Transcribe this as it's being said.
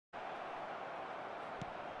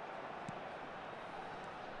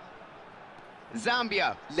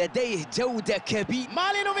زامبيا لديه جودة كبيرة.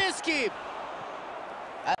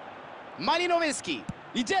 مالينوفسكي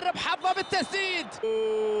يجرب حظه بالتسديد.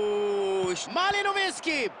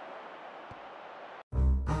 مالينوفسكي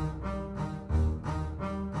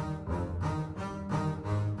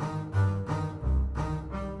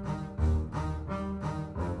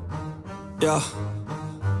Yeah.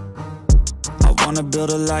 I wanna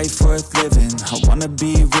build a life worth living. I wanna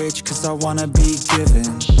be rich cause I wanna be given.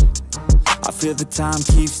 I feel the time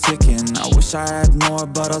keeps ticking. I wish I had more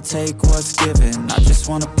but I'll take what's given. I just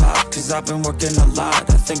wanna pop cause I've been working a lot.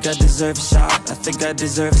 I think I deserve a shot, I think I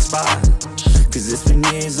deserve a spot. Cause it's been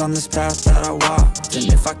years on this path that I walked, and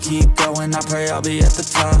if I keep going I pray I'll be at the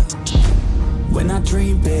top. When I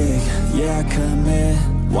dream big, yeah I commit.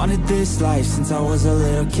 Wanted this life since I was a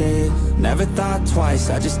little kid. Never thought twice,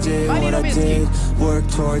 I just did what I did. Worked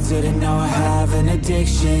towards it and now I have an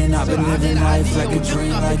addiction. I've been living life like a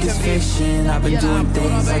dream, like it's fiction. I've been doing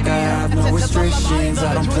things like I have no restrictions.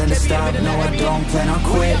 I don't plan to stop, no I don't plan on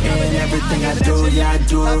quitting. Everything I do, yeah I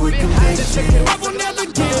do it with conviction. I will never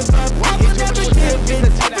give up, I will never give in.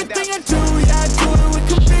 Everything I do, yeah I do it with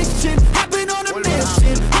conviction. I've been on a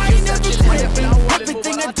mission, I ain't never quitting.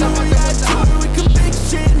 Everything I do, yeah I do it with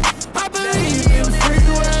conviction. I believe in free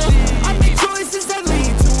will. I make choices that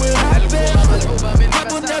lead to where I've been. I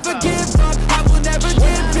will never give up, I will never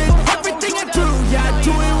give in. Everything I do, yeah I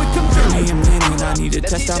do it with conviction. I need to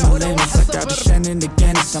test out my limits. Like I've been sending to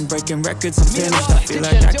Guinness. I'm breaking records, I'm finished. I feel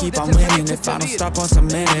like I keep on winning. If I don't stop once a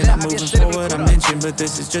minute, I'm moving forward, I mentioned. But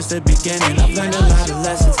this is just the beginning. I've learned a lot of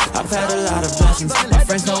lessons, I've had a lot of blessings. My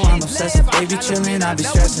friends know I'm obsessive. They be chilling, I be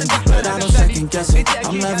stressing, but I don't second guess it.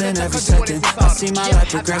 I'm loving every second. I see my life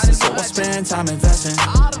progressing, so I spend time investing.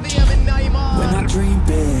 When I dream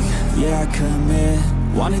big, yeah I commit.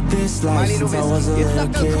 Wanted this life since I was a little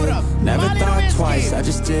kid. Never thought twice, I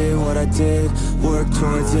just did what I did. Worked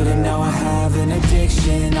towards it and now I have an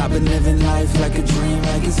addiction. I've been living life like a dream,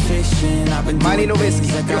 like it's fiction. I've been doing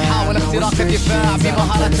things like I have no restrictions. I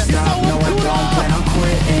don't plan to stop, no I don't plan on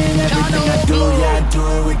quitting. Everything I do, yeah I do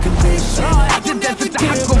it with conviction. تبدأ في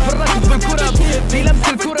التحكم في الركض بالكرة، في لمس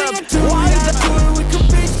الكرة، I do it with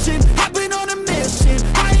conviction. I've been on a mission,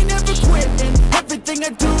 I ain't never quitting. Everything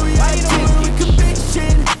I do, yeah I do it with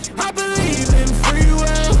conviction. I believe in free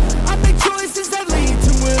will. I make choices that lead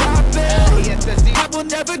to where I've been. I will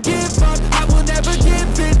never give up, I will never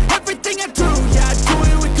give in. Everything I do, yeah I do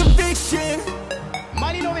it with conviction.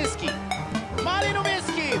 مالينوفسكي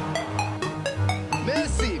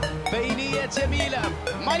ميسي، بينية جميلة.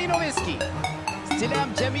 مالينوفسكي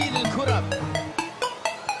استلام جميل الكرة.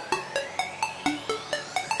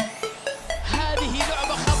 هذه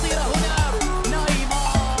لعبة خطيرة هنا.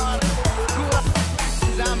 نايمار كرة.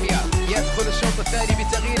 زامبيا يدخل الشوط الثاني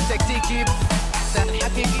بتغيير تكتيكي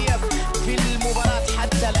حقيقية في المباراة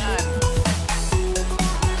حتى الآن.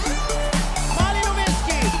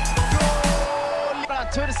 مالينوفسكي جول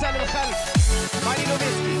ترسل للخلف.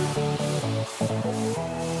 مالينوفسكي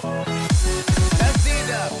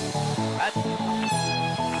تسديدة.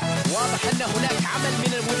 واضح أن هناك عمل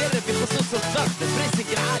من المدرب بخصوص الضغط البريسنج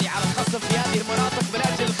العالي على الخصم في هذه المناطق من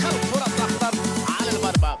أجل خلق فرص أخطر على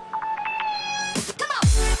المرمى.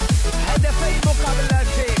 هدفين مقابل لا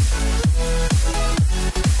شيء.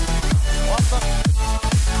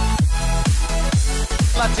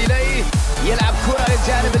 وسط إليه يلعب كرة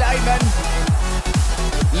للجانب الأيمن.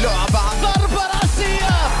 لعبة ضربة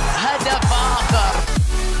رأسية. هدف آخر.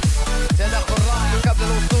 تدخل رائع قبل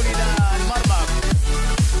الوصول إلى المرمى.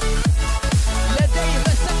 لديه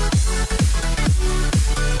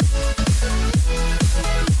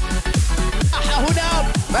مساحة هنا.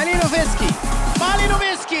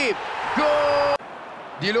 مالينوفسكي جول.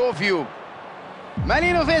 ديلوفيو.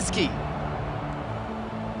 مالينوفسكي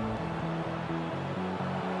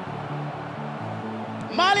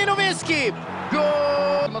جول.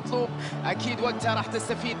 المطلوب اكيد وقتها راح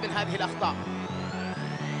تستفيد من هذه الاخطاء.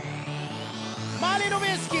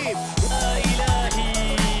 مالينوفسكي يا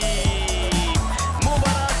الهي،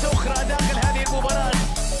 مباراة اخرى داخل هذه المباراة.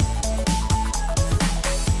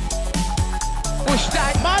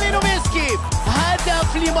 مشتعل. مالينوفسكي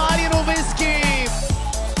هدف لمالينوفسكي.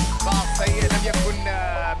 باص سيء لم يكن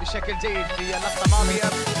بشكل جيد في اللقطة الماضية.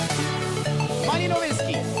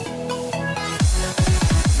 مالينوفسكي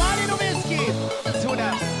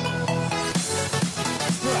هنا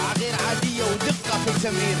سرعة غير عادية ودقة في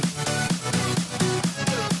التمرير.